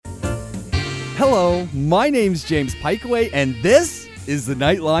Hello, my name's James Pikeway, and this is the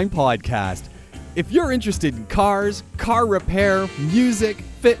Nightline Podcast. If you're interested in cars, car repair, music,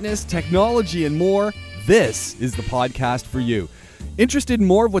 fitness, technology, and more, this is the podcast for you. Interested in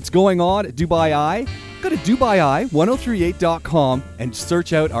more of what's going on at Dubai Eye? Go to DubaiEye1038.com and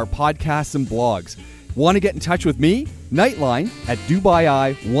search out our podcasts and blogs. Want to get in touch with me? Nightline at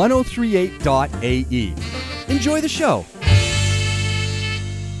DubaiEye1038.ae. Enjoy the show.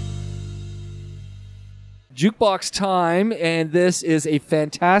 Jukebox time, and this is a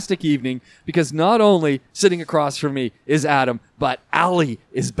fantastic evening because not only sitting across from me is Adam, but Ali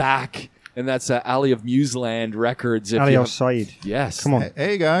is back. And that's Ali of Museland Records. Ali Al-Said. Yes. Come on.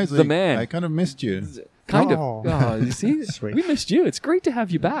 Hey guys. The man. I kind of missed you. Kind of. Oh, you see? Sweet. We missed you. It's great to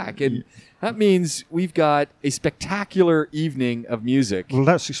have you back. And that means we've got a spectacular evening of music. Well,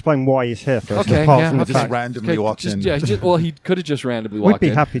 let's explain why he's here first. Okay, apart yeah, from the okay. Just fact randomly walked in. Well, he could have just randomly we'd walked be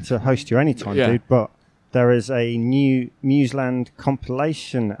in. happy to host you anytime, Yeah. dude. But there is a new Museland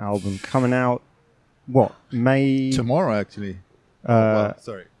compilation album coming out. What, May? Tomorrow, actually.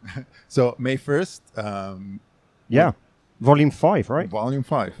 Sorry. So May 1st. Yeah, Volume 5, right? Volume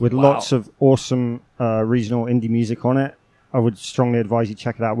 5. With Wow. lots of awesome regional indie music on it. I would strongly advise you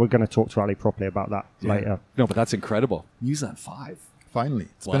check it out. We're going to talk to Ali properly about that later. No, but that's incredible. Museland 5. Finally.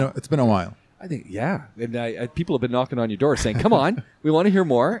 Wow. It's been a while. I think, yeah. And people have been knocking on your door saying, come on, we want to hear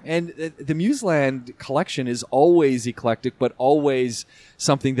more. And the Museland collection is always eclectic, but always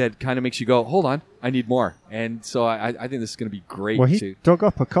something that kind of makes you go, hold on, I need more. And so I think this is going to be great. Well, he dug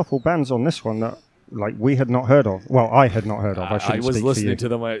up a couple bands on this one that we had not heard of. Well, I had not heard of. I was listening to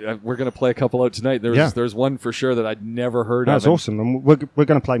them. We're going to play a couple out tonight. There's one for sure that I'd never heard of. That's awesome. And we're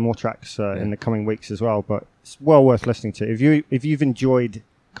going to play more tracks in the coming weeks as well. But it's well worth listening to. If you've enjoyed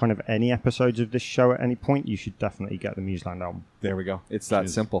kind of any episodes of this show at any point, you should definitely get the Museland album. There we go. It's that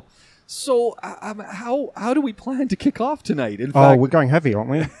simple. So how do we plan to kick off tonight? In Oh, fact, we're going heavy, aren't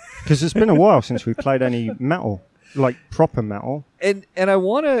we? Because it's been a while since we played any metal, like proper metal. And I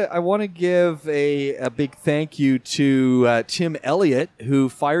want to give a big thank you to Tim Elliott, who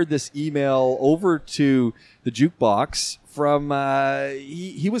fired this email over to the Jukebox from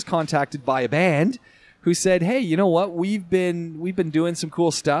he was contacted by a band who said, hey, you know what, we've been doing some cool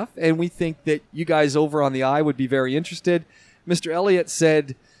stuff and we think that you guys over on the Eye would be very interested. Mr. Elliott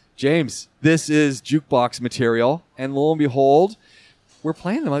said, James, this is Jukebox material, and lo and behold, we're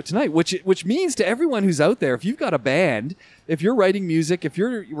playing them out tonight, which means to everyone who's out there, if you've got a band, if you're writing music, if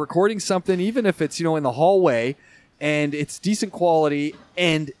you're recording something, even if it's, in the hallway and it's decent quality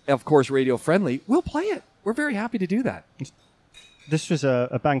and, of course, radio friendly, we'll play it. We're very happy to do that. This was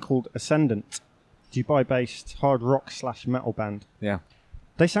a band called Ascendant, Dubai-based hard rock / metal band. Yeah.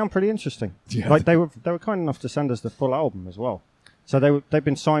 They sound pretty interesting. Yeah. Like they were kind enough to send us the full album as well. So they've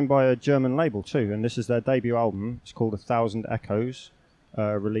been signed by a German label too, and this is their debut album. It's called 1,000 Echoes,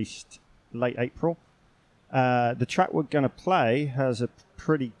 released late April. The track we're going to play has a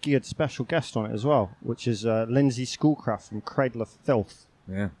pretty good special guest on it as well, which is Lindsay Schoolcraft from Cradle of Filth.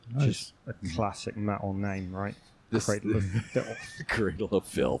 Yeah. Which is a classic metal name, right? Cradle of Filth. Cradle of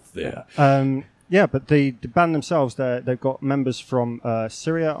Filth, yeah. Yeah, but the band themselves, they've got members from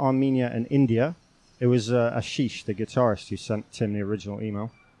Syria, Armenia, and India. It was Ashish, the guitarist, who sent Tim the original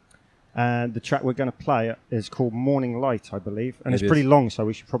email. And the track we're going to play is called Morning Light, I believe. And it's pretty long, so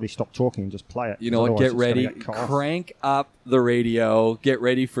we should probably stop talking and just play it. You know what? Get ready. Crank up the radio. Get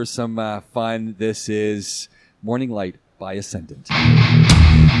ready for some fun. This is Morning Light by Ascendant.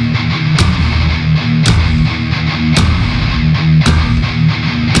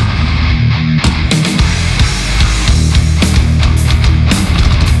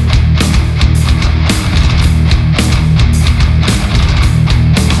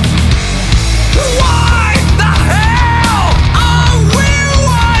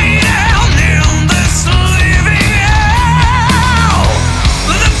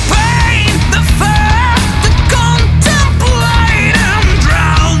 The pain, the fear, the contemplating.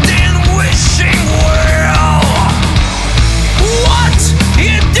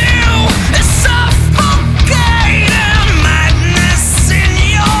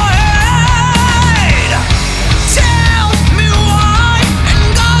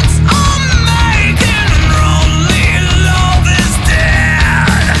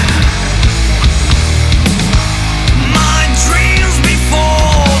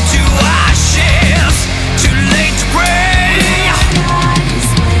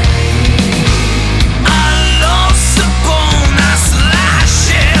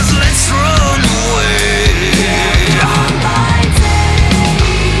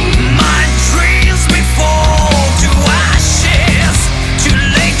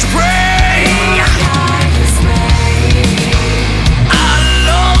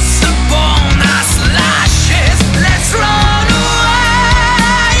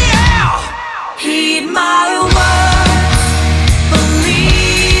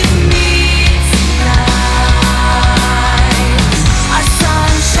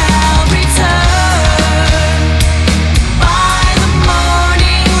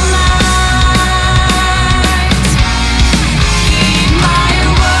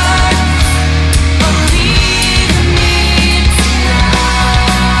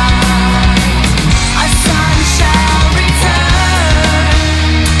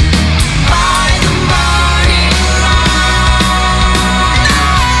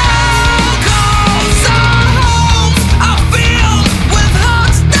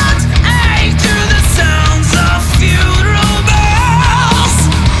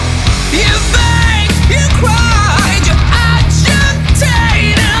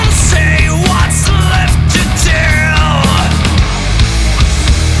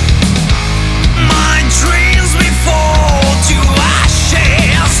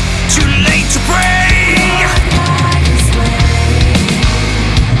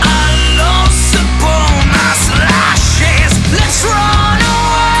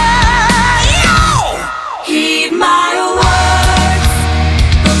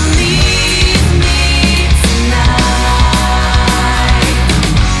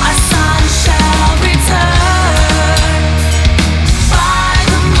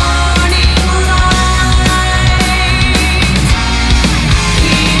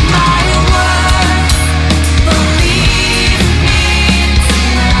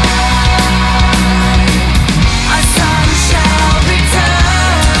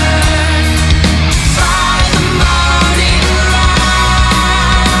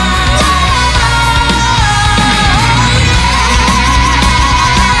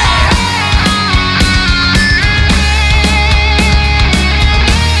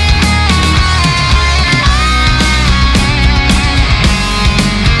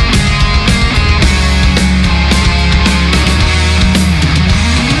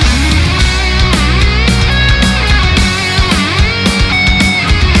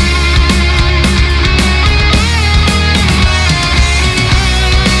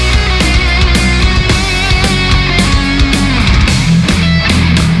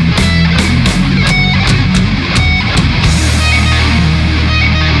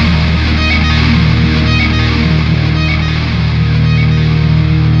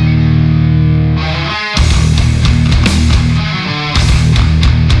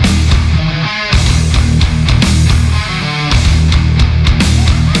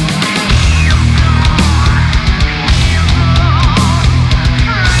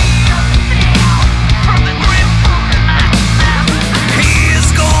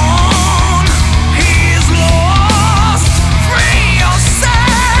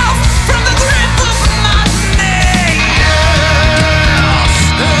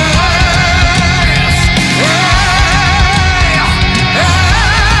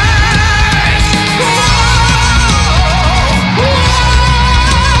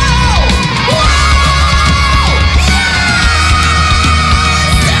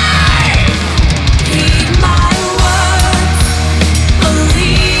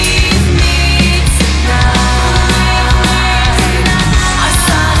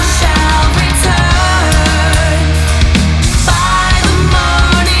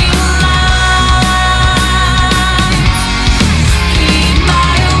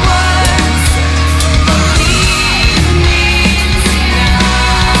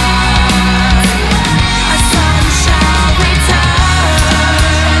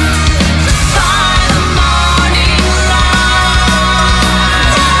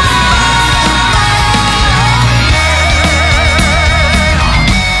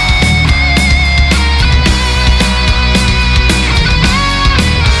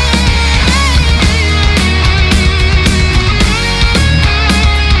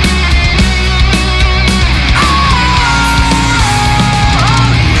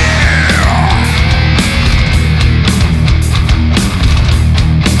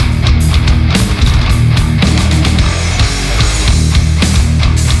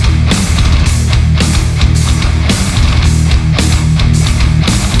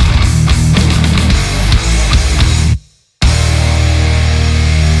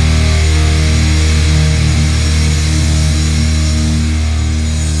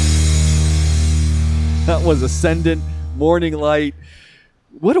 That was Ascendant, Morning Light.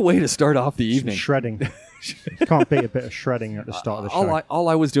 What a way to start off the Some evening. shredding. Can't beat a bit of shredding at the start of the show. All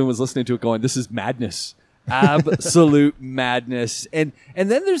I was doing was listening to it going, this is madness. Absolute madness. And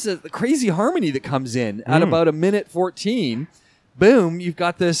then there's a crazy harmony that comes in at about a minute 14. Boom, you've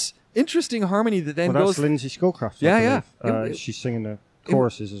got this interesting harmony that then Well, goes... that's Lindsay Schoolcraft. Yeah. She's singing the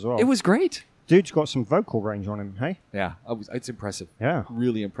choruses as well. It was great. Dude's got some vocal range on him, hey? Yeah, it's impressive. Yeah.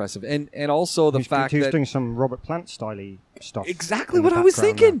 Really impressive. And also the fact he's that... doing some Robert Plant-style stuff. Exactly in the what I was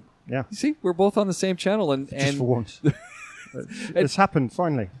background thinking. there. Yeah. You see, we're both on the same channel. Just for once. It's happened,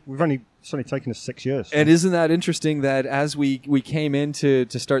 finally. It's only taken us 6 years. And isn't that interesting that as we came in to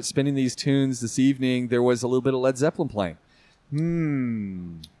start spinning these tunes this evening, there was a little bit of Led Zeppelin playing.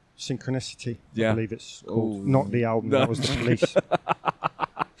 Synchronicity, Yeah. I believe it's called. Not the album, that was the Police.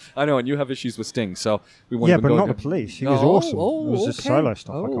 I know, and you have issues with Sting, so we won't Yeah, even but go not into- the Police. He was awesome. It was his okay. solo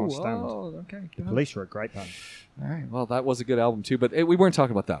stuff I can't stand. Okay. The Police are a great band. All right. Well, that was a good album too, but we weren't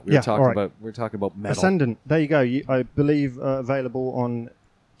talking about that. We were talking about metal. Ascendant, there you go. I believe available on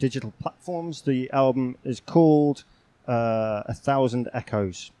digital platforms. The album is called 1,000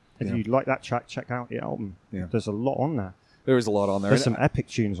 Echoes. If you like that track, check out the album. Yeah. There's a lot on there. There was a lot on there. There's some epic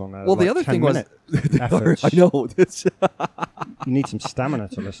tunes on there. Well, the like other thing was, 10-minute efforts. I know this. You need some stamina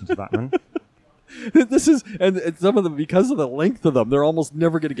to listen to that, man. This is, and some of them, because of the length of them, they're almost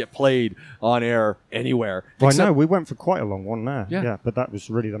never going to get played on air anywhere. Well, I know we went for quite a long one there. Yeah. But that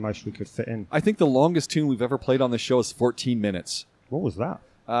was really the most we could fit in. I think the longest tune we've ever played on the show is 14 minutes. What was that?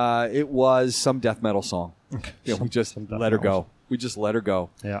 It was some death metal song. Yeah, we just some death let her metal. go. We just let her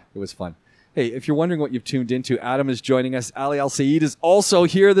go. Yeah. It was fun. Hey, if you're wondering what you've tuned into, Adam is joining us. Ali Al-Saeed is also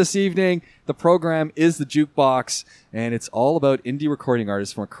here this evening. The program is The Jukebox, and it's all about indie recording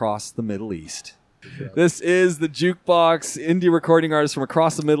artists from across the Middle East. This is The Jukebox. Indie recording artists from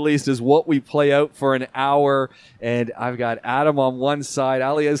across the Middle East is what we play out for an hour. And I've got Adam on one side,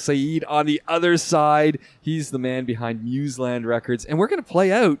 Ali Al-Saeed on the other side. He's the man behind Museland Records. And we're going to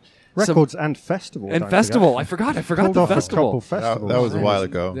play out Records and festival. and don't festival. I forget. forgot the Pulled off a festival. couple festivals. That was a while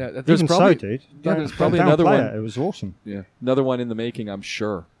ago. Yeah, there's Even probably, so, dude. Yeah, there's probably don't another play one. It was awesome. Yeah, another one in the making, I'm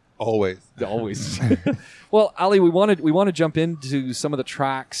sure. Always. Always. Well, Ali, we want to jump into some of the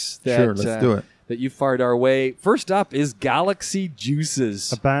tracks that Sure, let's do it. that you fired our way. First up is Galaxy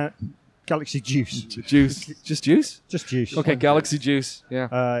Juices. About Galaxy Juice. Juice, just Juice. Just Juice. Okay, Galaxy Juice.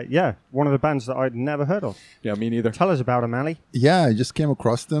 Yeah, Yeah, one of the bands that I'd never heard of. yeah, me neither. Tell us about them, Ali. Yeah, I just came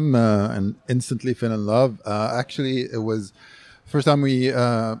across them and instantly fell in love. Actually, it was first time we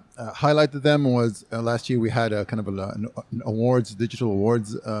highlighted them was last year. We had a kind of an awards, digital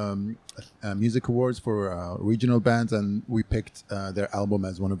awards, music awards for regional bands, and we picked their album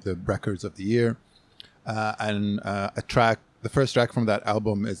as one of the records of the year. And a track, the first track from that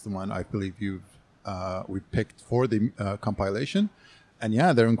album is the one I believe we picked for the compilation. And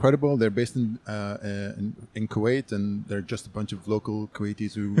yeah, they're incredible. They're based in Kuwait, and they're just a bunch of local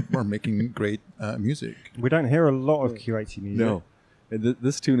Kuwaitis who are making great music. We don't hear a lot of Kuwaiti music. No, and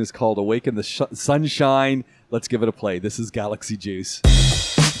this tune is called "Awaken the Sunshine." Let's give it a play. This is Galaxy Juice.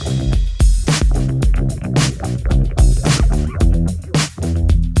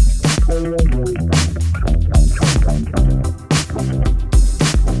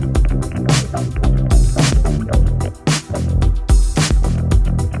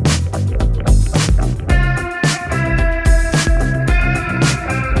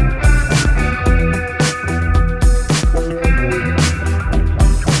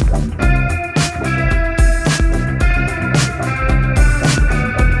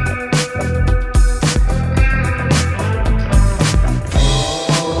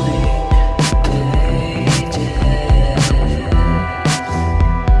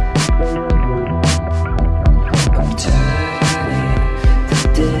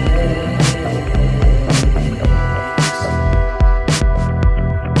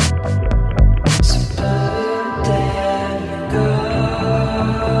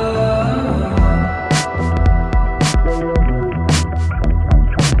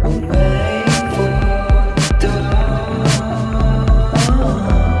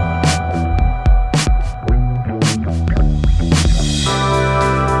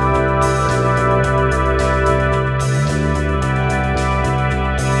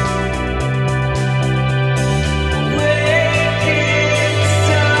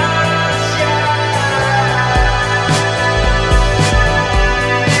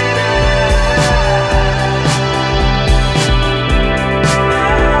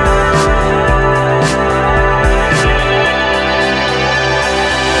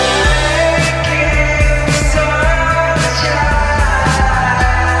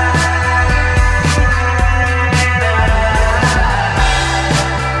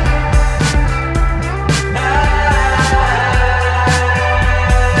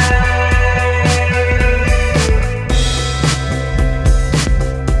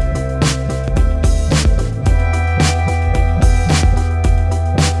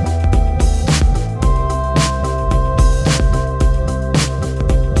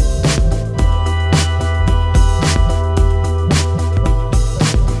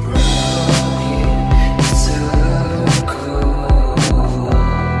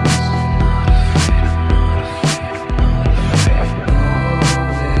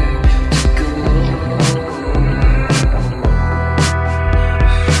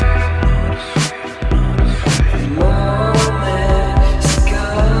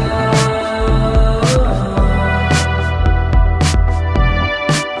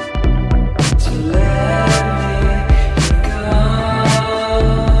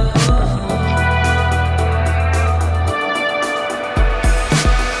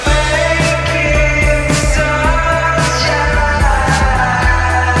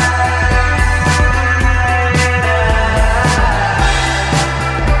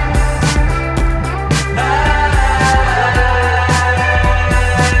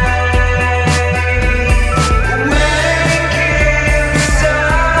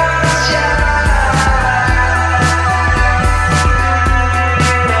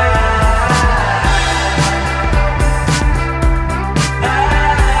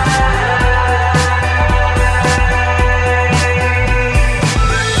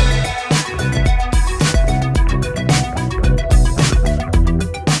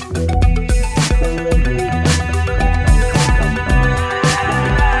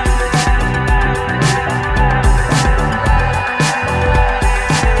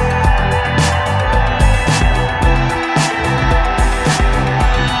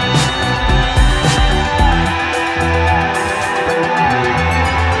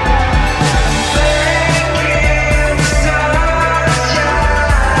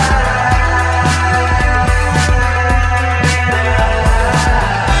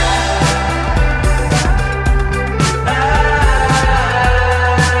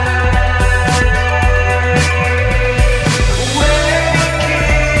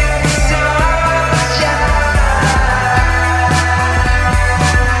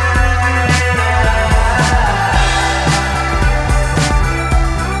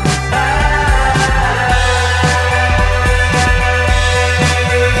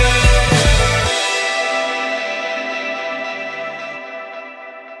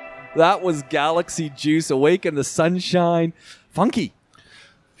 That was Galaxy Juice, Awake in the Sunshine. Funky.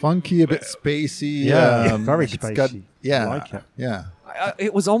 Funky, a bit spacey. Very it's spacey. yeah, I like it. yeah.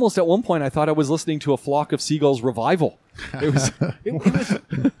 It was almost at one point I thought I was listening to a Flock of Seagulls revival. It was.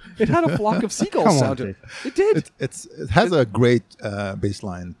 It had a flock of seagulls Come on, sound to it. It did. It has a great bass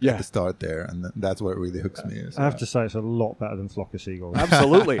line Yeah. at the start there, and that's what really hooks me. So, I have to say it's a lot better than Flock of Seagulls.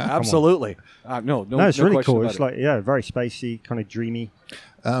 Absolutely, absolutely. No, No, it's really question cool. about It's it. like, very spacey, kind of dreamy.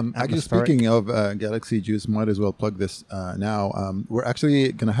 actually, atmospheric. speaking of Galaxy Juice, might as well plug this now. We're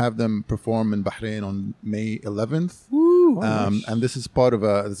actually going to have them perform in Bahrain on May 11th. And this is part of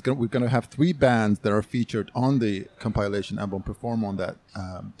we're going to have 3 bands that are featured on the compilation album perform on that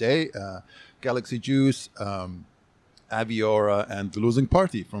day. Galaxy Juice, Aviora, and The Losing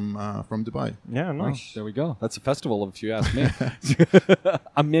Party from Dubai. Yeah, nice. There we go. That's a festival, if you ask me.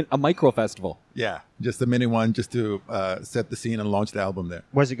 a micro festival. Yeah, just a mini one, just to set the scene and launch the album there.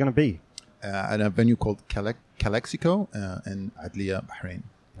 Where's it going to be? At a venue called Calexico in Adliya, Bahrain.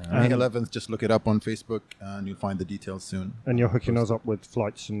 May 11th, just look it up on Facebook and you'll find the details soon. And you're hooking us up with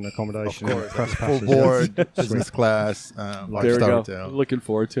flights and accommodation and press Full passes. board, business class, There we lifestyle go. hotel. Looking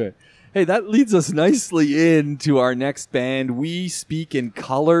forward to it. Hey, that leads us nicely into our next band, We Speak in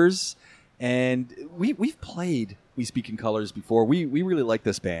Colors. And we've played We Speak in Colors before. We really like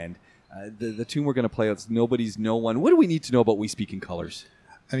this band. The tune we're going to play is Nobody's No One. What do we need to know about We Speak in Colors?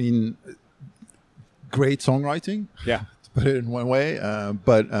 I mean, great songwriting. Yeah. Put it in one way,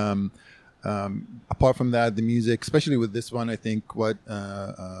 but apart from that, the music, especially with this one, I think what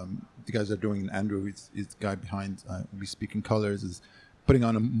the guys are doing, Andrew, is the guy behind We Speak in Colors, is putting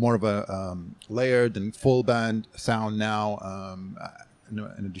on more of a layered and full band sound now,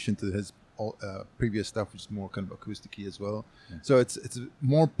 in addition to his previous stuff, which is more kind of acoustic-y as well. Yeah. So it's a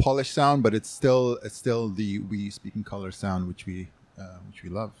more polished sound, but it's still the We Speak in Colors sound, which we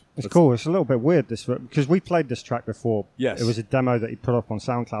love. It's cool. It's a little bit weird because we played this track before. Yes. It was a demo that he put up on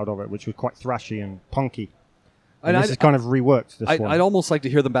SoundCloud of it, which was quite thrashy and punky. And this is kind of reworked. This one. I'd almost like to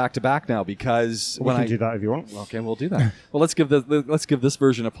hear them back to back now because we can do that if you want. Okay, we'll do that. Well, let's give this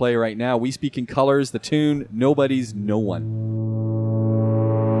version a play right now. We Speak in Colors. The tune Nobody's No One.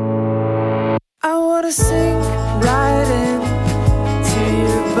 I wanna sink right in to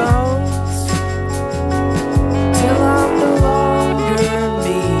your bones till I'm no longer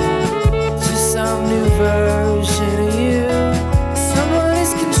me, just some new version of you. Someone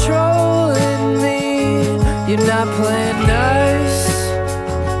is controlling me. You're not playing nice.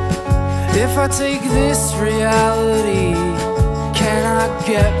 If I take this reality, can I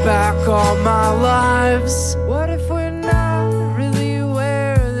get back all my lives? What if we're not really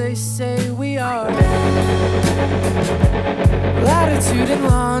where they say we are? Latitude and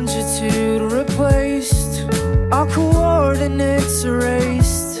longitude replaced, our coordinates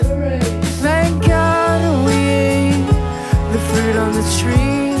erased. Thank God we ate the fruit on the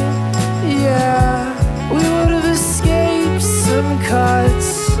tree. Yeah, we would have escaped some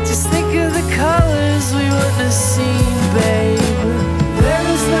cuts. Just think of the colors we wouldn't have seen, babe. There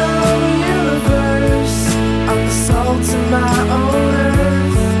is no universe. I'm the salt of my own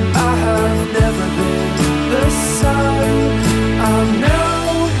earth. I have never been the sun. I'm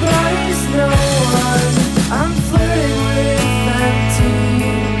nobody's no one. I'm flirting with empty.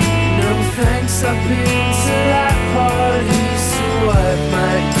 No thanks, I've been to that party. So what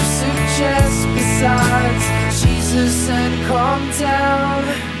might you suggest besides Jesus and calm down?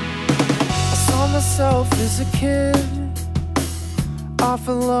 I saw myself as a kid, off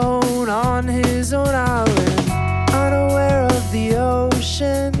alone on his own island, unaware of the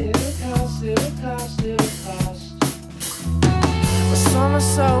ocean. It'll cost. I saw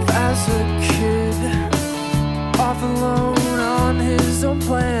myself as a kid, off alone on his own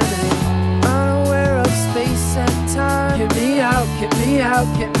planet, unaware of space and time. Get me out, get me out,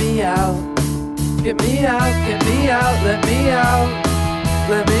 get me out. Get me out, get me out, let me out.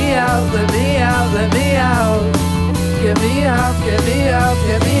 Let me out, let me out, let me out. Get me out, get me out,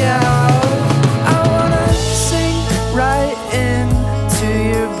 get me out. I wanna sink right into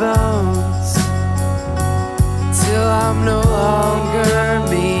your bones till I'm no longer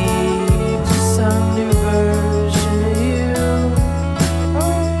me, just some new version of you. Oh,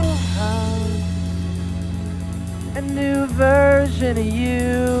 a new version of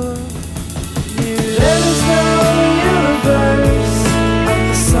you. There is no universe. I'm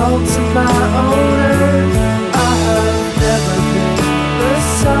the salt of my own earth. I have never been the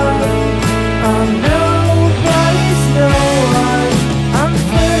sun. I'm nobody's no one. I'm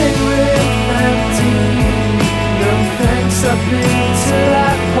flirting with empty. No thanks, I've been to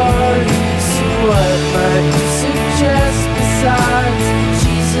that party. So what might you suggest besides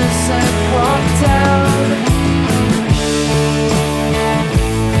Jesus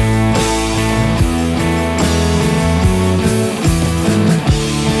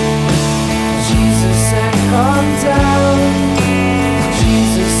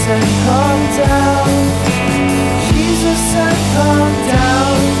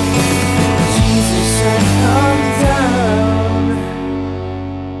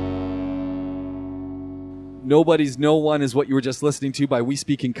Nobody's No One is what you were just listening to by We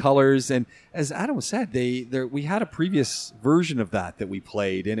Speak in Colors. And as Adam said, we had a previous version of that we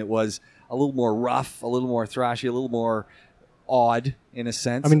played, and it was a little more rough, a little more thrashy, a little more odd in a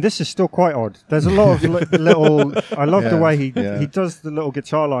sense. I mean, this is still quite odd. There's a lot of little. I love the way he does the little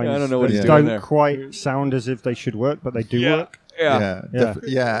guitar lines. I don't know what he's that doing don't there. quite sound as if they should work, but they do work. Yeah.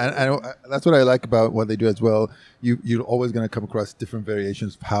 And that's what I like about what they do as well. You're always going to come across different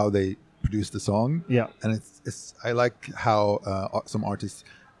variations of how they produce the song. Yeah. And it's I like how some artists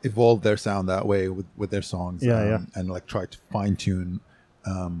evolve their sound that way with their songs. And like try to fine tune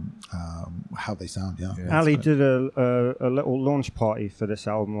how they sound. Ali did a little launch party for this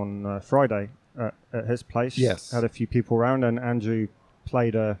album on Friday at his place. Yes. Had a few people around, and Andrew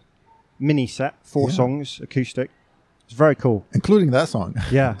played a mini set, 4 songs, acoustic. It's very cool, including that song.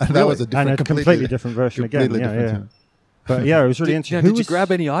 Yeah, and that was a completely different version again. Yeah. But yeah, it was really interesting. Did you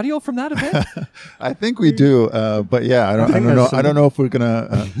grab any audio from that event? I think we do, but yeah, I don't know. I don't know if we're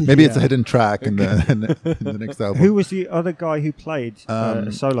gonna. Maybe it's a hidden track in the next album. Who was the other guy who played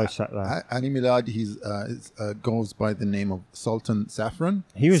a solo set there? Ali Milad. He's goes by the name of Sultan Saffron.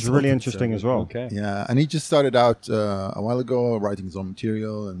 He was really interesting as well. Okay. Yeah, and he just started out a while ago writing his own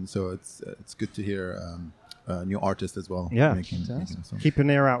material, and so it's good to hear new artists as well. Yeah, making keep an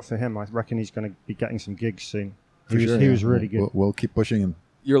ear out for him. I reckon he's going to be getting some gigs soon. He was really good. We'll keep pushing him.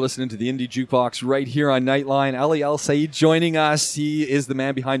 You're listening to the Indie Jukebox right here on Nightline. Ali El Said joining us. He is the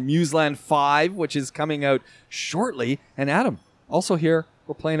man behind Museland 5, which is coming out shortly. And Adam, also here,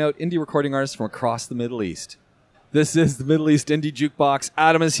 we're playing out indie recording artists from across the Middle East. This is the Middle East Indie Jukebox.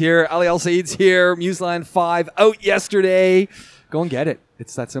 Adam is here. Ali El Said's here. Museland 5 out yesterday. Go and get it.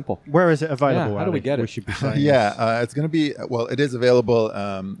 It's that simple. Where is it available? Yeah, how do we get it? We should be saying it's going to be it is available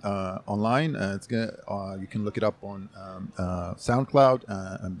online. You can look it up on SoundCloud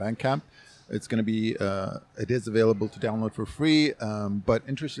and Bandcamp. It's going to be it is available to download for free. But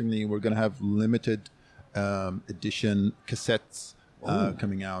interestingly, we're going to have limited edition cassettes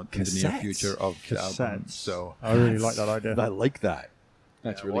coming out in the near future of the album. So I really like that idea. I like that.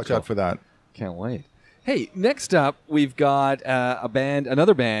 That's really watch cool. out for that. Can't wait. Hey, next up, we've got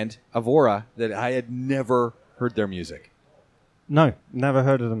another band, Avora, that I had never heard their music. No, never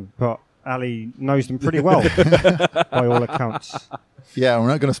heard of them, but Ali knows them pretty well, by all accounts. Yeah, we're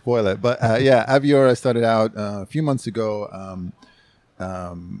not going to spoil it, but Aviora started out a few months ago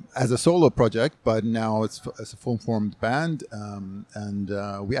as a solo project, but now it's a full-formed band, and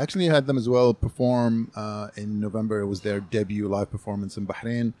we actually had them as well perform in November. It was their debut live performance in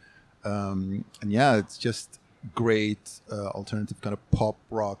Bahrain. And it's just great alternative kind of pop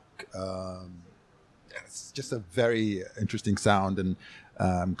rock. It's just a very interesting sound, and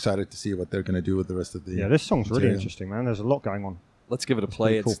I'm excited to see what they're going to do with the rest of the. Yeah, this song's really material. interesting, man. There's a lot going on. Let's give it a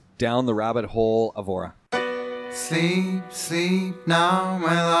play. Cool. It's Down the Rabbit Hole, Avora. Sleep, sleep now,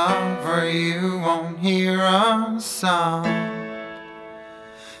 my love, or you won't hear a sound.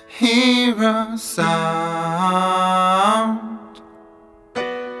 Hear a sound.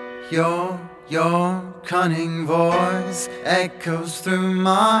 Your cunning voice echoes through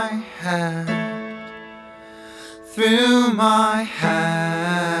my head, through my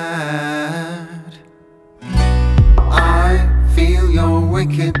head. I feel your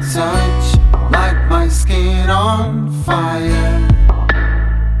wicked touch, like my skin on fire,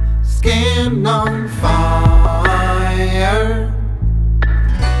 skin on fire.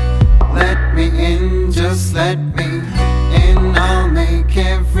 Let me in, just let me in, I'll make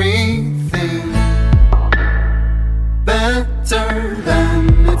everything better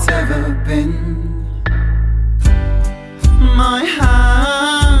than it's ever been. My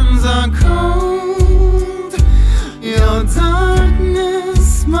hands are cold, your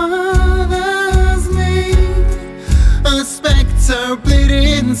darkness smothers me, a spectre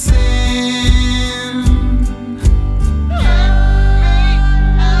bleeding sin.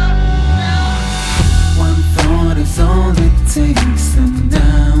 One thought is all it takes, and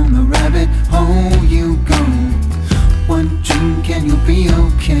down the rabbit hole you go. One drink and you'll be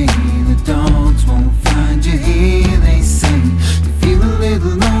okay. The dogs won't find you here, they say. You feel a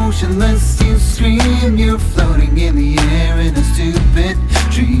little motionless, you scream. You're floating in the air in a stupid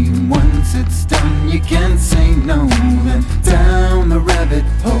dream. Once it's done, you can't say no. Then down the rabbit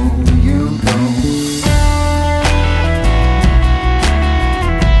hole you go.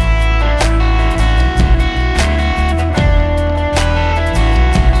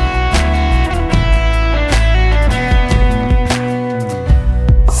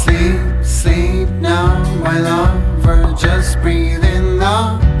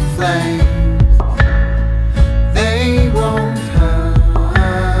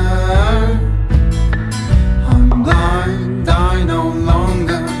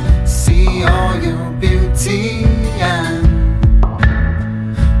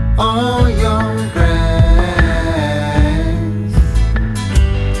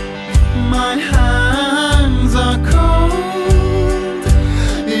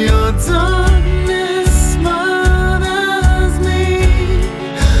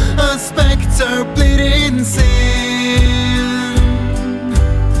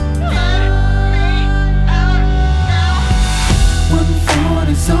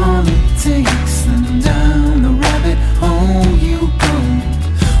 is all it takes, then down the rabbit hole you go.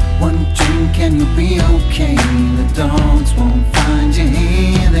 One drink and you'll be okay. The dogs won't find you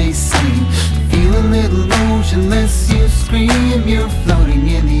here, they say. Feel a little motionless, you scream. You're floating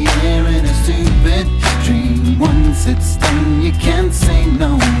in the air in a stupid dream. Once it's done, you can't say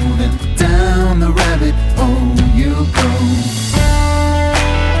no. Then down the rabbit hole you go.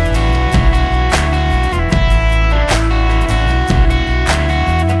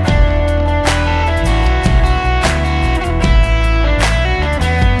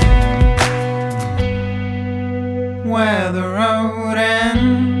 Where the road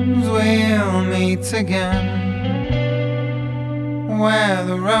ends, we'll meet again. Where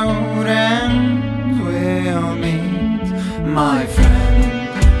the road ends, we'll meet. My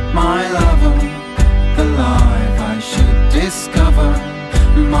friend, my lover, the life I should discover.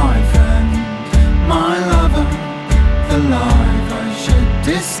 My friend, my lover, the life I should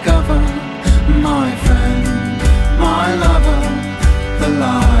discover. My friend, my lover, the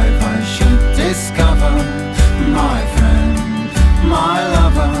life I should discover. My friend, my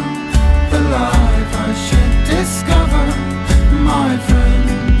lover, the life I should discover. My friend,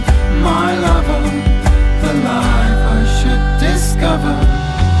 my lover, the life I should discover.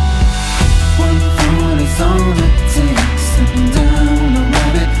 One thought is all it takes, and down the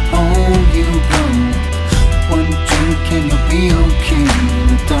rabbit hole you go. One drink and you'll be okay.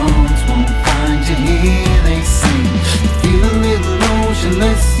 The dogs won't find you here, they say. You feel a little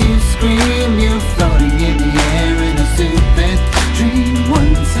motionless, you scream. You're floating in the air in a stupid dream.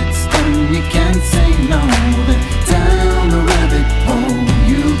 Once it's done, you can't say no. Then down the rabbit hole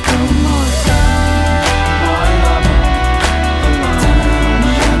you go. My friend, my lover, down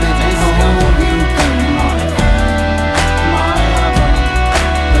the rabbit hole you go. My friend, my lover,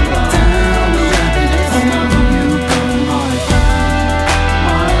 down the rabbit hole you go. My friend,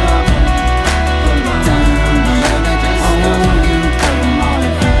 my lover, down the rabbit hole you go. My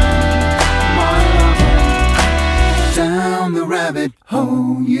friend, my lover, down the rabbit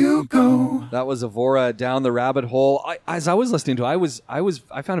hole you go. That was Avora, Down the Rabbit Hole. As I was listening to it,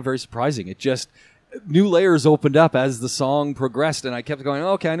 I found it very surprising. It just, new layers opened up as the song progressed, and I kept going,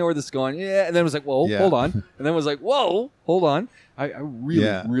 okay, I know where this is going. Yeah, and then it was like, whoa, Yeah. hold on. And then it was like, whoa, hold on. I really,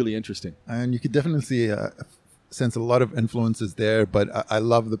 Yeah. really interesting. And you could definitely see, sense a lot of influences there, but I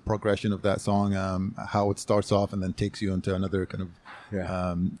love the progression of that song, how it starts off and then takes you into another kind of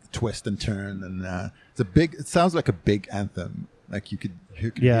twist and turn. And it sounds like a big anthem. Like you could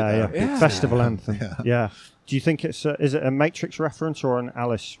hear that. Yeah. Festival anthem. Yeah. Yeah. Do you think is it a Matrix reference or an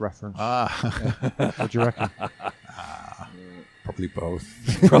Alice reference? What do you reckon? Probably both.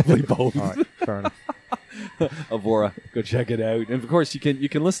 Probably both. All right, fair enough. Avora, go check it out. And of course, you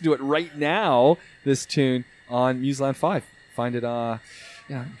can listen to it right now. This tune on Museland 5. Find it. Go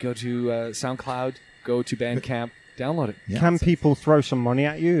to SoundCloud. Go to Bandcamp. Download it. Yeah. Can people throw some money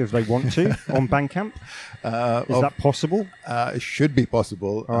at you if they want to on Bandcamp? Is that possible? It should be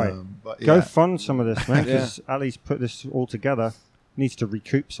possible. All right. But Go yeah. fund some of this, man, because Ali's put this all together. Needs to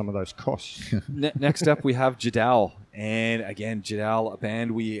recoup some of those costs. Next up, we have Jadal. And again, Jadal, a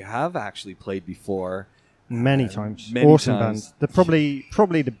band we have actually played before. Many times. Many Awesome times. band. They're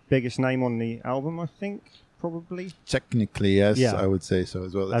probably the biggest name on the album, I think. Probably. Technically, yes, Yeah. I would say so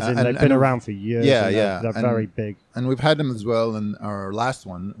as well. As in, And- they've been and- around for years. Yeah, and yeah. They're And- very big. And we've had them as well in our last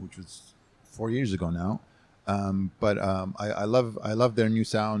one, which was 4 years ago now. I love their new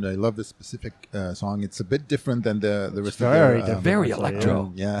sound. I love this specific song. It's a bit different than the rest very of their different. Very I'd say,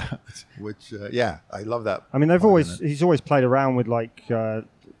 electro. Yeah, which I love that. I mean, part in it. he's always played around with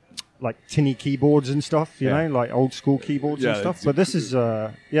like tinny keyboards and stuff, you know, like old school keyboards and Yeah, stuff. it's But this is,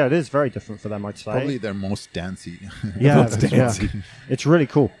 it is very different for them, I'd say. Probably their most dancey. yeah, most yeah. dancey. It's really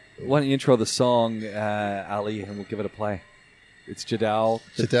cool. Why don't you intro the song, Ali, and we'll give it a play. It's Jadal.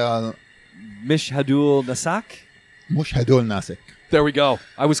 Jadal Mishhadul Nasak. Mushhadul Nasik. There we go.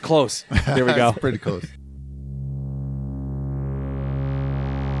 I was close. There we go. It's pretty close.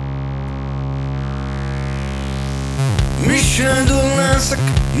 مش هدول ناسك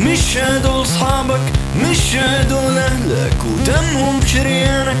مش هدول صحابك مش هدول أهلك ودمهم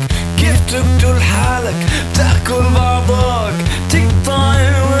شريانك كيف تقتل حالك تأكل بعضك تقطع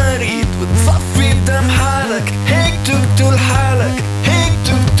الوريد وتصفي بدم حالك هيك تقتل حالك هيك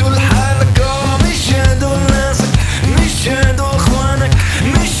تقتل حالك مش هدول ناسك مش هدول اخوانك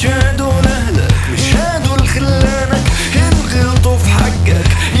مش هدول أهلك مش هدول خلانك إن غلطوا في حقك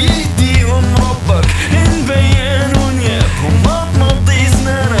يهديهم ربك إن بينوا نيابهم ما تمضي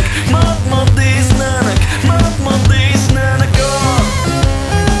سنانك ما تمضي سنانك ما تمضي سنانك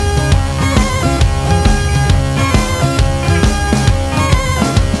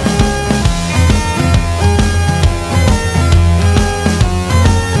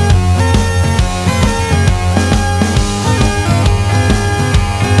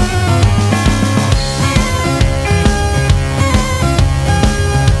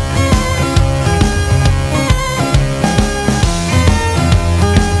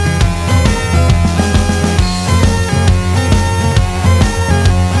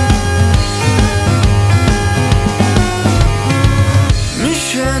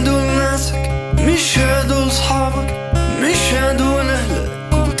مش هدول صحابك مش هدول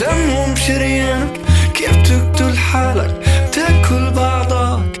أهلك ودمهم شريانك كيف تقتل حالك تاكل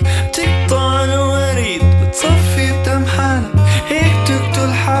بعضك تقطع الوريد بتصفي بدم حالك هيك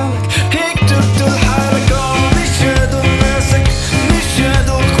تقتل حالك هيك تقتل حالك مش هدول ناسك مش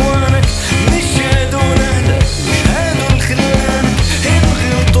هدول اخوانك مش هدول اهلك مش هدول خلانك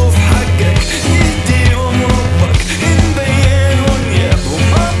انغلطوا في حقك يهديهم ربك نبينهم يابهم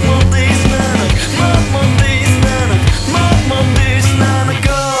ما تمضي اسنانك ما تمضي اسنانك ما تمضي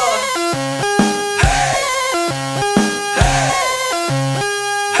اسنانك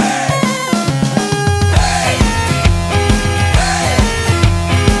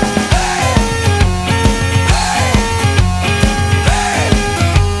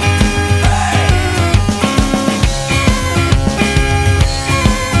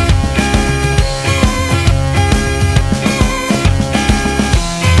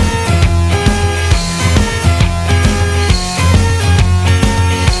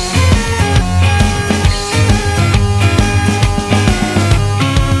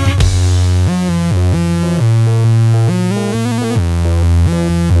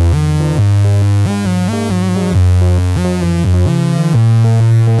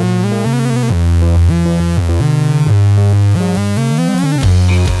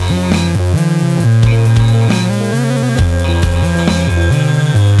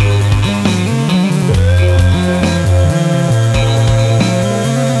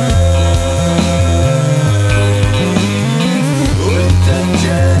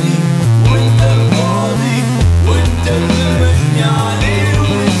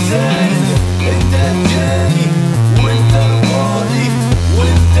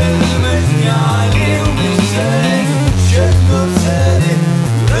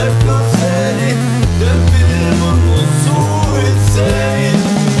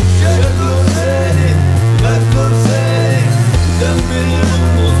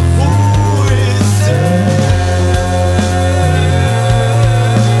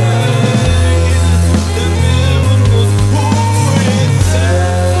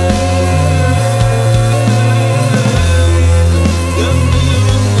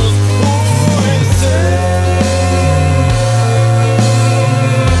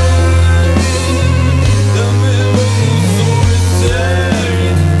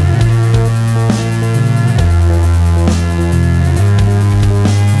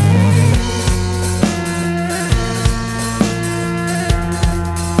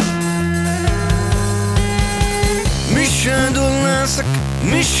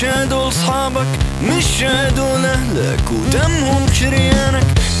مش هدول صحابك مش هدول أهلك ودمهم شريانك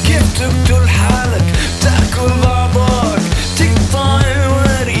كيف تقتل حالك تاكل بعضك تقطع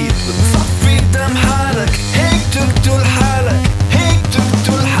الوريد بتصفي دم حالك هيك تقتل حالك هيك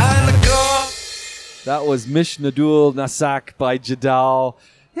تقتل حالك That was Mish Nadul Nasak by Jadal.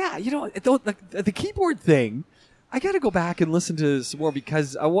 Yeah, you know, the keyboard thing, I got to go back and listen to some more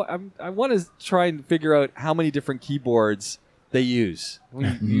because I want to try and figure out how many different keyboards they use.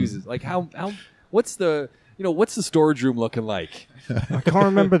 Like what's the storage room looking like? I can't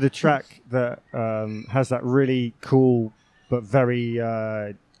remember the track that has that really cool but very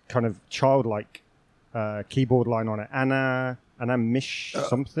kind of childlike keyboard line on it. Anna Mish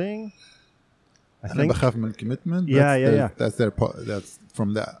something. I think. بخاف من commitment. Yeah. That's their part. That's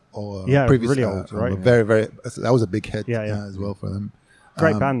from that. Previous, really old, right? Very, very. That was a big hit. Yeah. As well for them.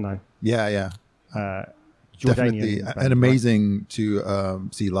 Great band though. Yeah. Definitely, Jordanian band, and amazing to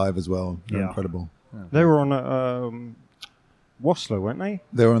see live as well. They're incredible. Yeah. They were on Waslo, weren't they?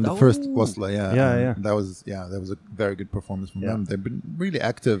 They were on the first Wasla, Yeah. That was a very good performance from them. They've been really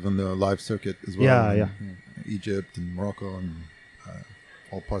active on the live circuit as well. Yeah. Egypt and Morocco and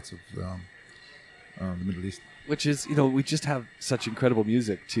all parts of the Middle East. Which is, we just have such incredible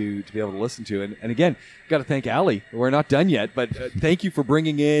music to be able to listen to. And again, got to thank Ali. We're not done yet, but thank you for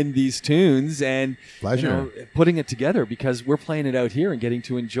bringing in these tunes and putting it together because we're playing it out here and getting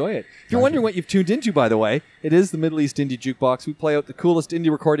to enjoy it. If you're wondering what you've tuned into, by the way, it is the Middle East Indie Jukebox. We play out the coolest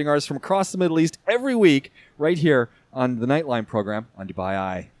indie recording artists from across the Middle East every week right here on the Nightline program on Dubai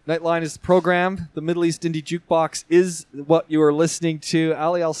Eye. Nightline is the program. The Middle East Indie Jukebox is what you are listening to.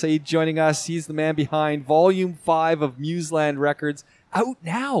 Ali Al Saeed joining us. He's the man behind Volume 5 of Museland Records. Out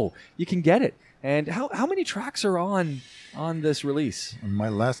now. You can get it. And how many tracks are on this release? On my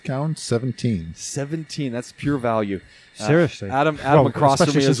last count, 17. 17. That's pure value. Seriously, Adam across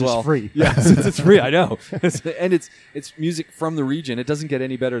from me as well. It's free. Yeah, since it's free, I know. And it's music from the region. It doesn't get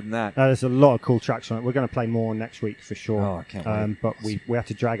any better than that. There's a lot of cool tracks on it. We're going to play more next week for sure. Oh, I can't wait. But we had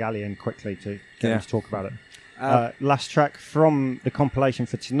to drag Ali in quickly to get him to talk about it. Last track from the compilation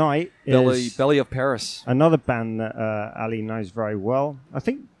for tonight is Belly of Paris. another band that Ali knows very well. I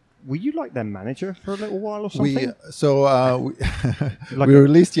think, were you like their manager for a little while or something? We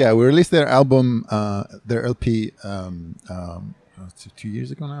released their album, their LP 2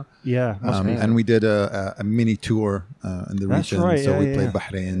 years ago now. Yeah, must be. And we did a mini tour in the That's region. right, So yeah, we yeah, played yeah.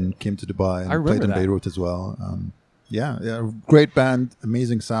 Bahrain, came to Dubai, I and played remember in that. Beirut as well. Great band,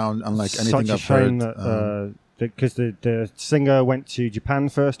 amazing sound, unlike anything Such a I've shame heard. that because the singer went to Japan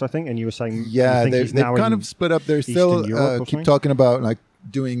first, I think, and you were saying Yeah, you think they've he's now kind in of split up. They're Eastern still Europe or keep something? talking about like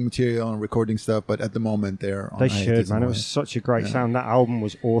doing material and recording stuff, but at the moment they're on They hiatus should, in man. a It way. was such a great sound. That album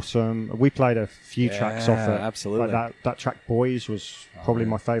was awesome. We played a few tracks off it. absolutely. Like that track "Boys" was probably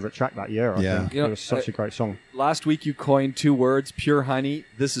my favourite track that year. I Yeah. think You know, it was such a great song. Last week you coined 2 words: pure honey.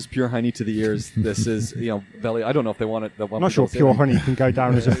 This is pure honey to the ears. This is belly. I don't know if they want it. I'm not sure pure honey can go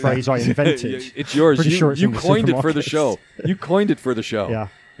down as a phrase I invented. It's yours. Pretty you sure it's you in the coined it for the supermarkets. show. You coined it for the show. Yeah.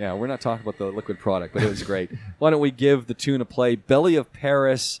 Yeah, we're not talking about the liquid product, but it was great. Why don't we give the tune a play? Belly of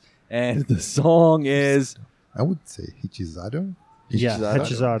Paris, and the song is. I would say Hechizado. Yeah,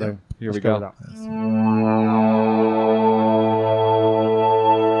 Hechizado. Yeah. Here Let's we go go. with that.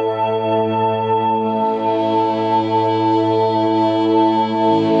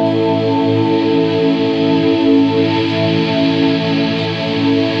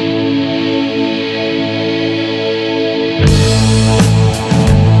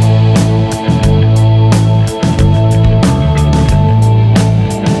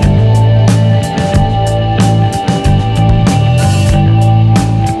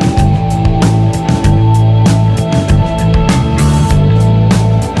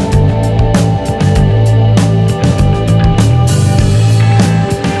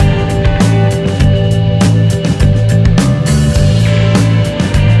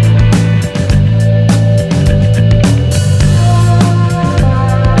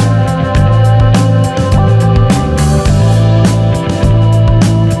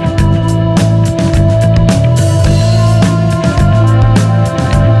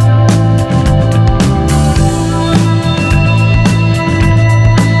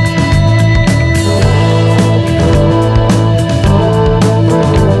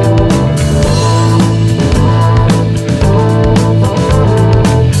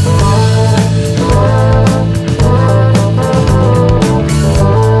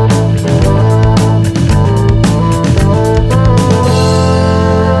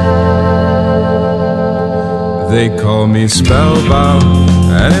 They call me spellbound,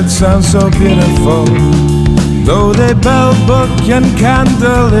 and it sounds so beautiful. Though they bell book and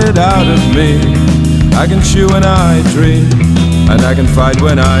candle it out of me, I can chew when I dream, and I can fight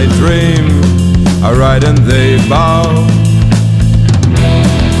when I dream. I ride and they bow.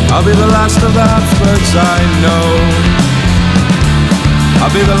 I'll be the last of the Habsburgs, I know.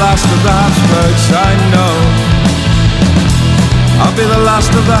 I'll be the last of the Habsburgs, I know. I'll be the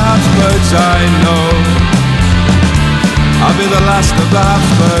last of the Habsburgs, I know. I'll be the last of the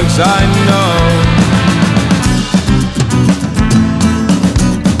Habsburgs, I know.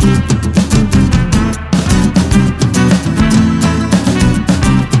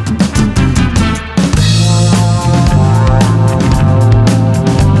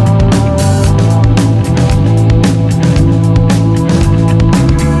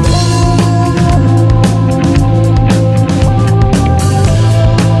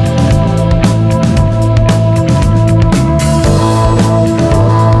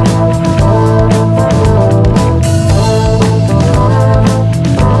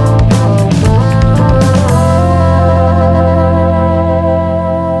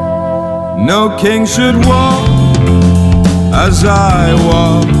 No king should walk as I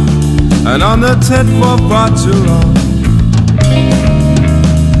walk, and on the tit for far too long.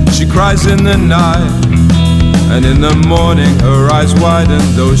 She cries in the night, and in the morning her eyes widen,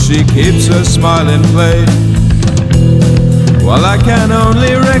 though she keeps her smile in place. While I can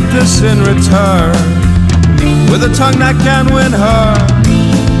only wreak this in return, with a tongue that can win her.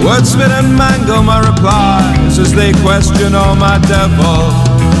 Words spit and mangle my replies as they question all my devils.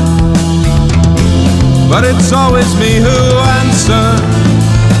 But it's always me who answers.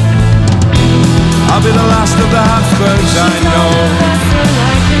 I'll be the last of the Habsburgs, I know.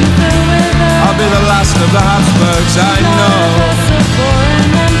 I'll be the last of the Habsburgs, I know.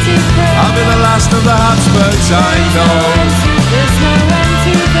 I'll be the last of the Habsburgs, I know.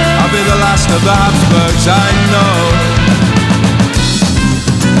 I'll be the last of the Habsburgs, I know.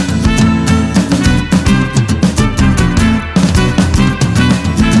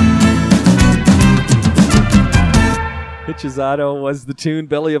 Hechizado was the tune.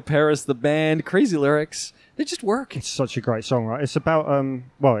 Belly of Paris, the band. Crazy lyrics. They just work. It's such a great song, right? It's about,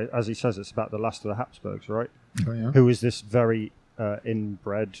 well, as he says, it's about the last of the Habsburgs, right? Oh, yeah. Who is this very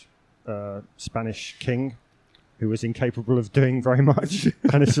inbred Spanish king who was incapable of doing very much.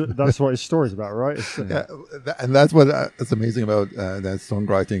 And that's what his story's about, right? And that's what is amazing about that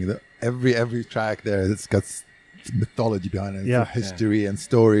songwriting. That every track there, it's got mythology behind it. Yeah. History and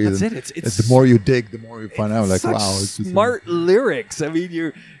stories. That's and it. It's the more you dig, the more you find out. Like, such wow, it's just smart lyrics. I mean,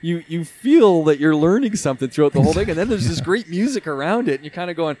 you feel that you're learning something throughout the whole thing, and then there's this great music around it, and you're kind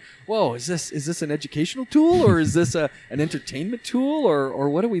of going, "Whoa, is this an educational tool, or is this an entertainment tool, or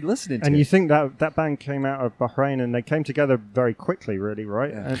what are we listening to?" And you think that band came out of Bahrain, and they came together very quickly, really,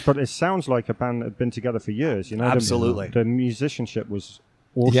 right? Yeah. But it sounds like a band that had been together for years. You know, Absolutely. The musicianship was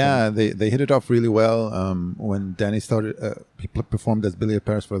awesome. Yeah, they hit it off really well. When Danny started, he performed as Billy at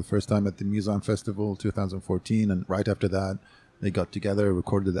Paris for the first time at the Musan Festival 2014, and right after that, they got together,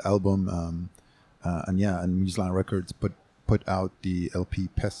 recorded the album, and Musan Records put out the LP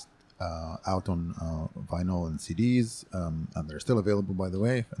Pest out on vinyl and CDs, and they're still available, by the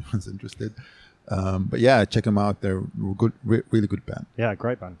way, if anyone's interested. But yeah, check them out. They're good, really good band. Yeah,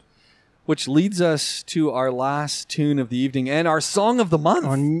 great band. Which leads us to our last tune of the evening and our song of the month.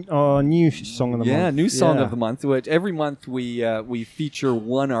 Our new song of the month. Yeah, new song of the month. Which every month we feature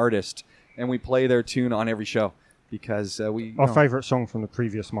one artist and we play their tune on every show because our favorite song from the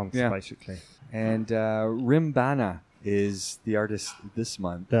previous month, basically. And Rimbana is the artist this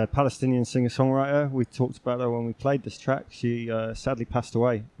month. The Palestinian singer-songwriter. We talked about her when we played this track. She sadly passed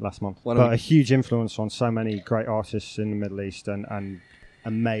away last month. But a huge influence on so many great artists in the Middle East and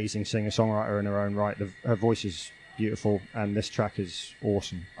amazing singer-songwriter in her own right. Her voice is beautiful, and this track is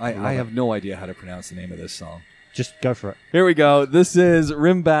awesome. I have no idea how to pronounce the name of this song. Just go for it. Here we go. This is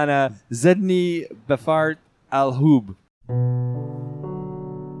Rimbana, Zedni Befart Al-Hub.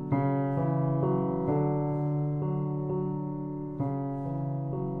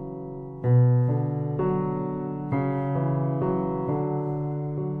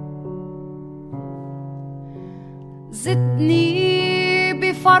 زدني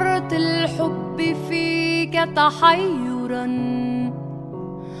بفرط الحب فيك تحيرا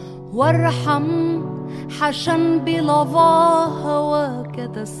وارحم حشا بلظى هواك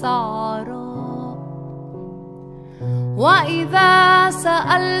تسعرا وإذا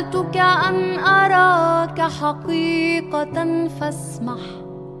سألتك أن أراك حقيقة فاسمح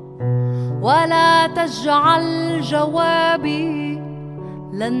ولا تجعل جوابي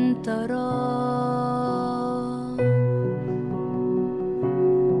لن ترى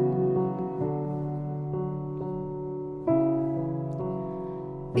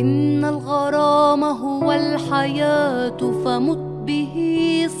إن الغرام هو الحياة فمت به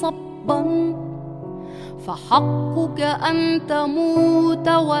صبا فحقك أن تموت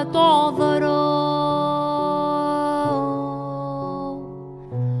وتعذرا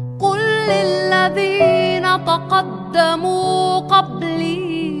قل للذين تقدموا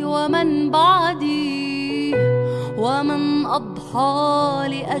قبلي ومن بعدي ومن أضحى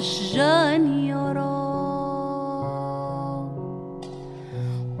لأشجان يرى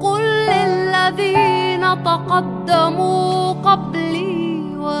قل للذين تقدموا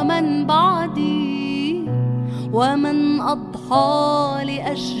قبلي ومن بعدي ومن أضحى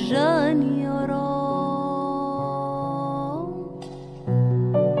لأشجان يرى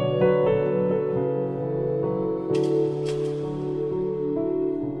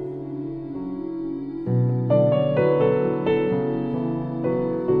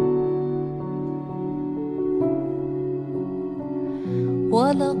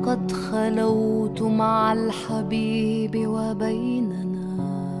ولقد خلوت مع الحبيب وبيننا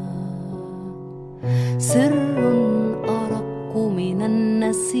سر أرق من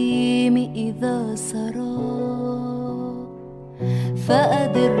النسيم إذا سرى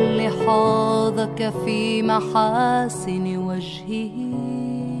فأدر لحاظك في محاسن وجهه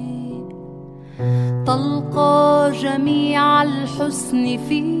تلقى جميع الحسن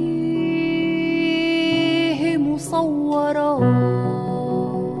فيه مصورا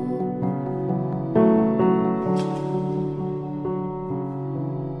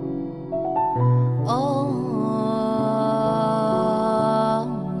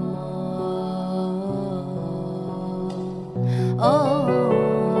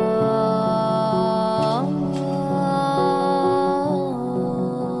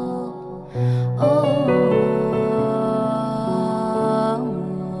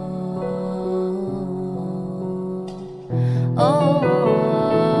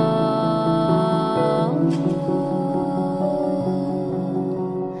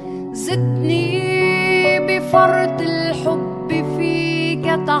زدني بفرط الحب فيك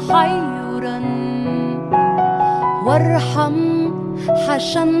تحيرا ارحم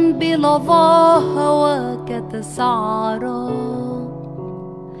حشا بلظى هواك تسعرا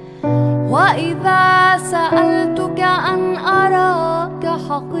وإذا سألتك أن أراك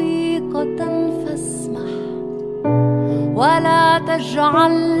حقيقة فاسمح ولا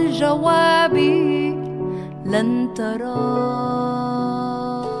تجعل جوابي لن ترى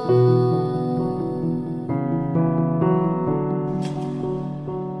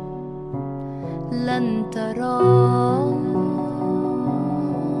لن ترى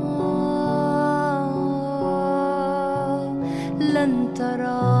لن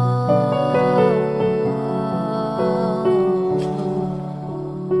ترى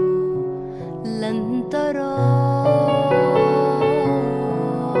لن ترى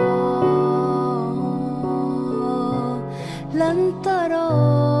لن ترى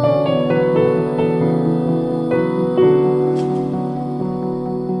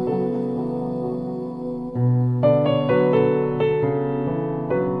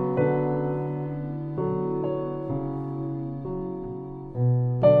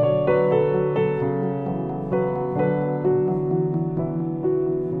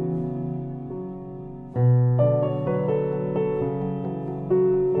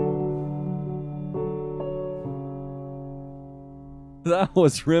That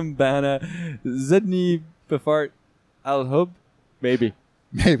was Rimbana. Zidni Befart Al Hub? Maybe.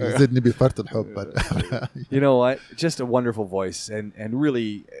 Maybe زدني بفرط الحب, but You know what? Just a wonderful voice, and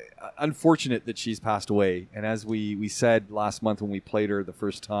really unfortunate that she's passed away. And as we said last month when we played her the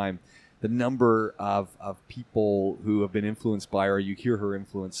first time, the number of people who have been influenced by her, you hear her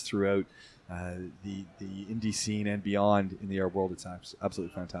influence throughout the indie scene and beyond in the Arab world. It's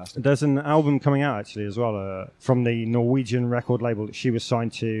absolutely fantastic. There's an album coming out actually as well from the Norwegian record label that she was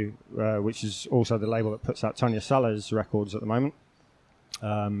signed to, which is also the label that puts out Tanya Salah's records at the moment.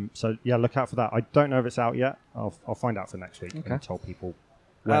 So yeah, look out for that. I don't know if it's out yet. I'll find out for next week and tell people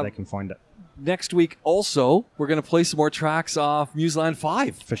where they can find it. Next week also, we're going to play some more tracks off Museland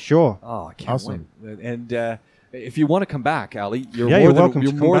 5. For sure. Oh, I can't Awesome. wait. And if you want to come back, Ali, you're you're more welcome. than, To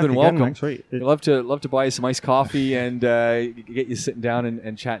you're come more back than again welcome. next week. I'd love to buy you some iced coffee and get you sitting down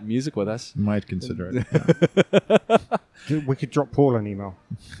and chatting music with us. might consider it. We could drop Paul an email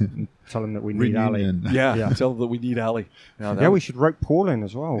and tell him that we need Ali. Reunion. Yeah, tell them that we need Ali. Now Yeah, we should rope Paul in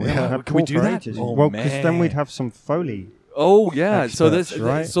as well. We haven't had can we Paul do for that? ages. Oh, Well, because then man. we'd have some Foley. Oh yeah. Experts,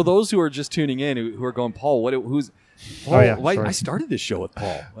 right? So those who are just tuning in, who are going, Paul, who's Paul? Oh, yeah, why, sorry. I started this show with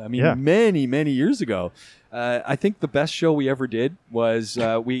Paul. I mean, Yeah. many years ago. I think the best show we ever did was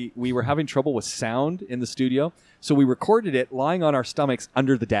we were having trouble with sound in the studio, so we recorded it lying on our stomachs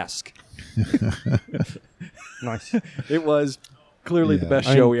under the desk. Nice. It was clearly the Yeah. best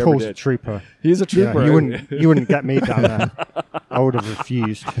I show mean, we ever Paul's did. a trooper. He's a trooper. Yeah, you wouldn't get me down there. I would have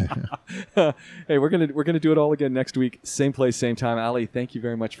refused. Hey, we're gonna do it all again next week, same place, same time. Ali, thank you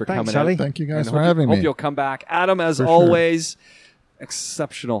very much for Thanks, coming Ali. out. Thank you guys And for having hope me. you'll come back. Adam, as For sure. always,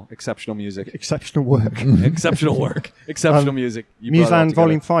 exceptional music. Exceptional work. Exceptional work. Exceptional music. You brought it all Museland together.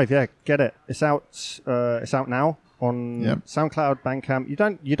 Volume 5, yeah, get it. It's out now on Yep. SoundCloud, Bandcamp.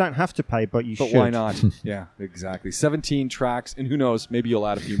 You don't have to pay, but you But should. why not? Yeah, exactly. 17 tracks, and who knows, maybe you'll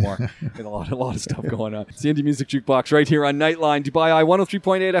add a few more. And a lot of stuff going on. It's the Indie Music Jukebox right here on Nightline, Dubai Eye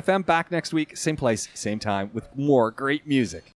 103.8 FM. Back next week, same place, same time, with more great music.